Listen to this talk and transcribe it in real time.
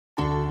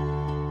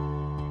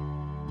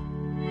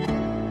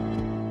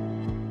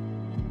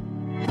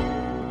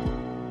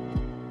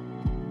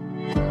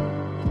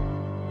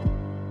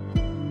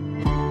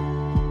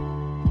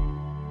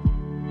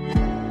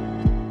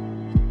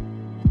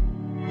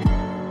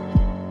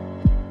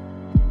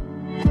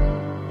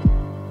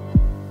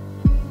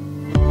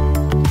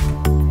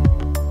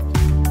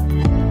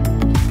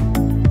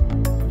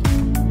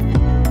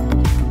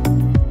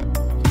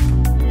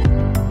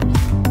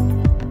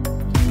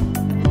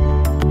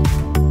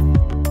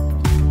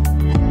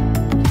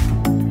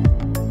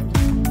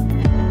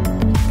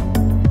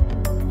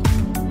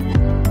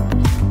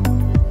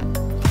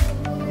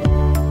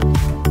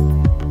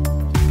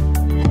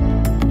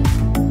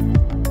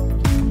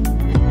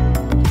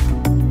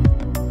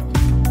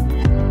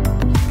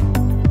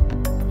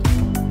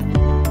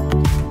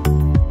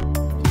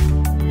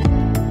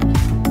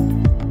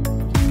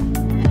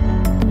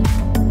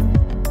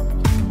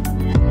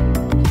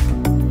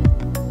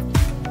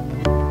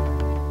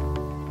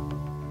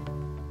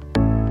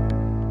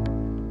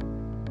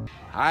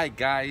Hi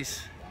guys,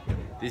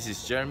 this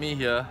is Jeremy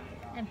here.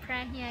 And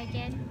Prae here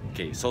again.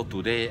 Okay, so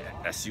today,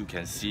 as you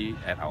can see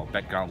at our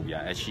background, we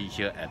are actually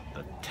here at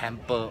the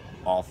temple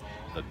of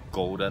the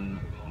Golden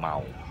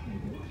Mount.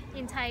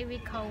 In Thai we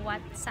call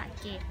Wat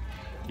Saket.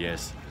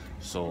 Yes,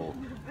 so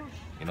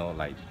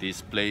like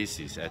this place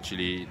is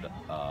actually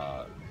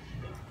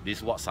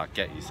this Wat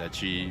Saket is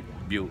actually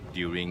built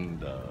during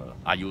the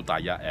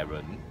Ayutthaya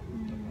era.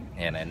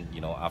 And then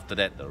after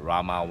that the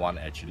Rama I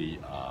actually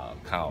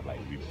kind of like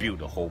rebuilt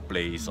the whole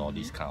place, all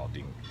this kind of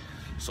thing.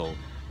 So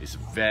it's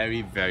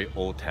very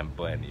old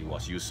temple, and it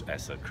was used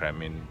as a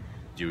cremate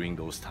during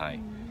those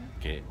times.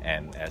 Okay,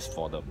 and as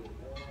for the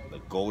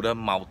Golden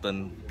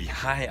Mountain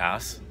behind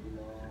us,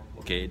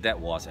 okay, that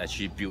was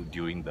actually built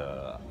during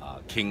the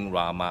King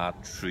Rama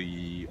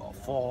III or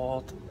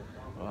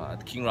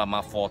IV, King Rama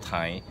IV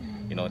time.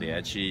 They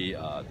actually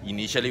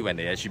initially when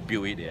they actually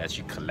built it, they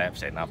actually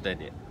collapsed, and after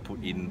they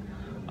put in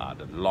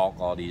the log,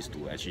 all these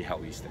to actually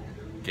help it.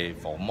 Okay,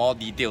 for more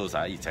details,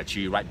 it's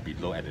actually right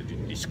below at the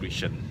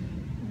description.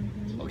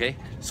 Okay,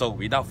 so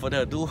without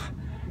further ado,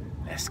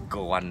 let's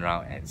go one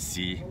round and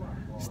see.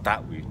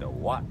 Start with the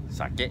Wat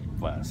Saket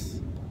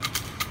first.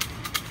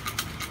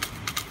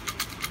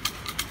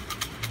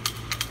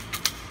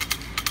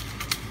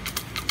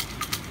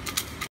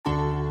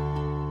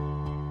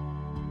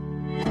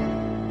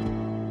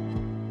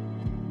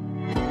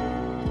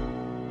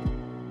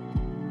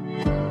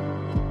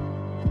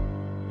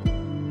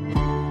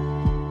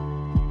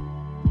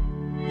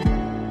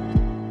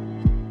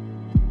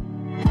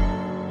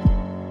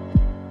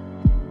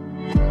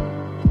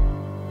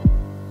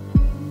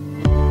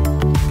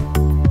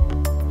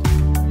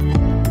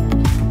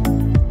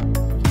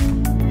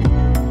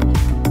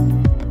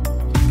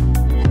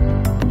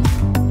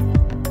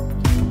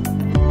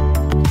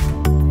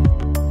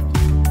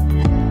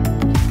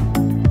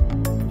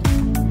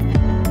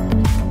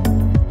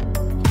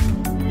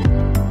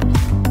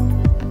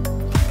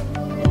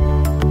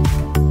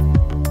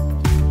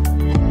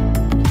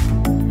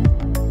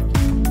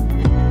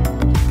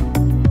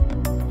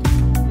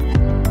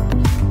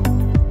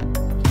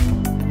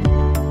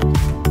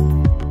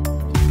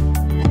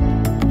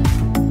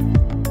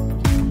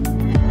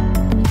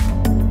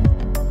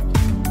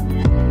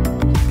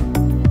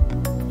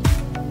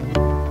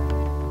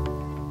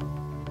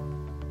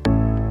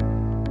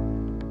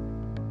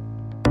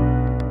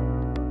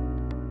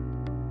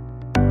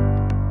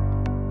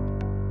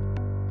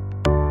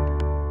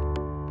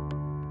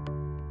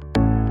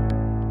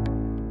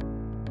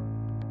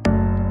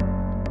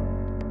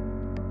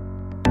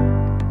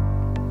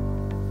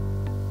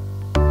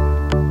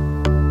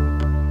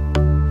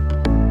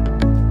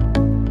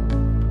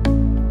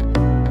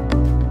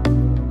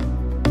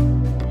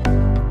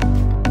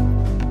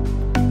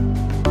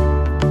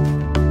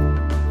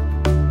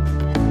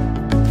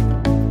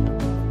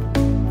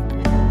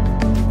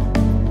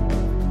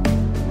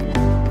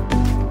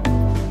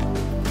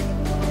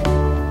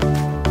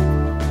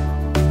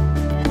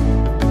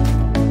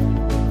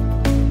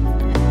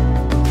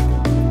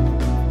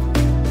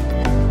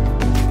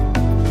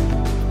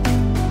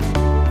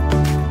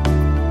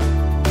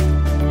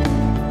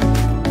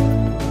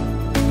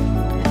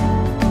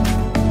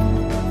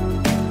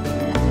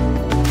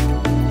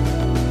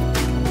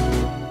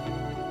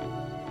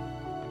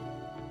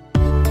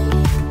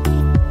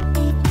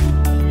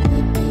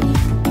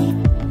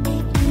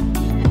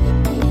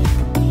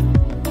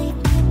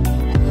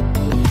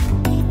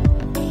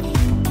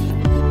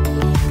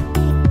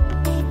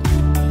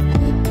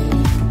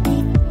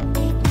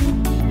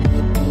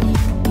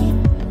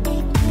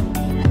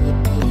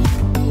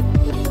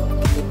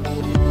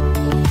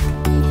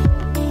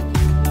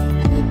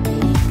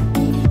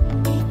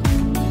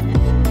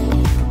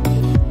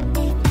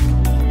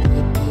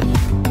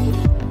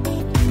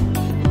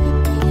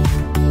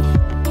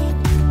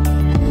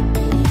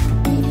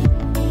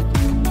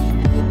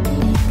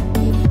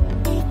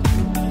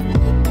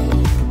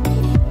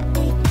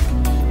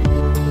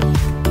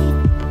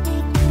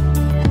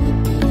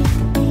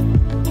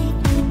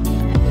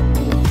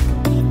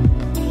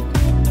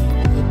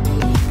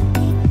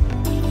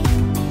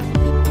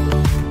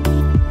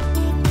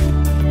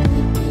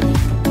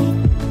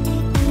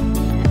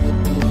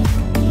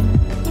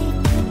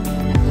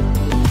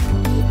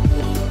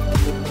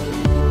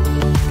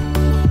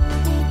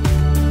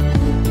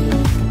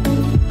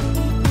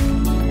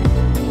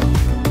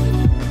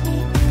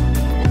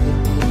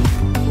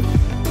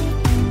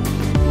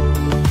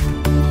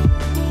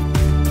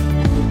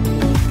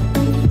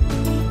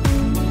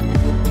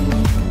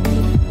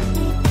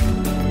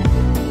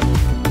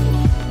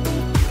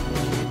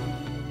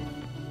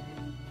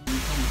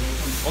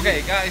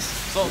 Okay guys,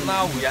 so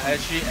now we are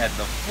actually at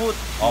the foot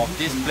of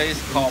this place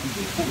called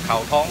Food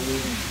Khao Thong.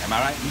 Am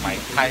I right? My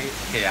Thai,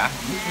 okay,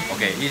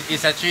 okay.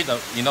 It's actually the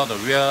the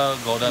real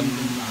Golden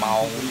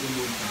Mount,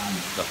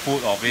 the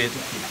foot of it.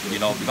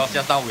 Because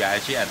just now we are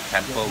actually at the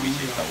temple,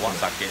 which is the Wat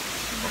Saket.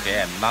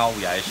 Okay, and now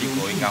we are actually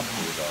going up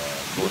to the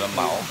Golden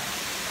Mount.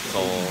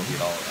 So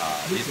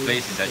this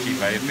place is actually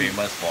very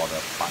famous for the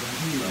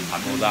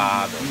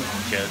pagoda, the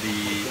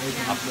chili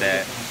up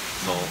there.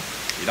 So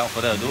without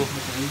further ado,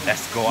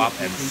 let's go up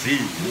and see.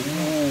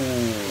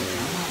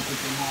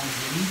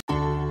 Ooh.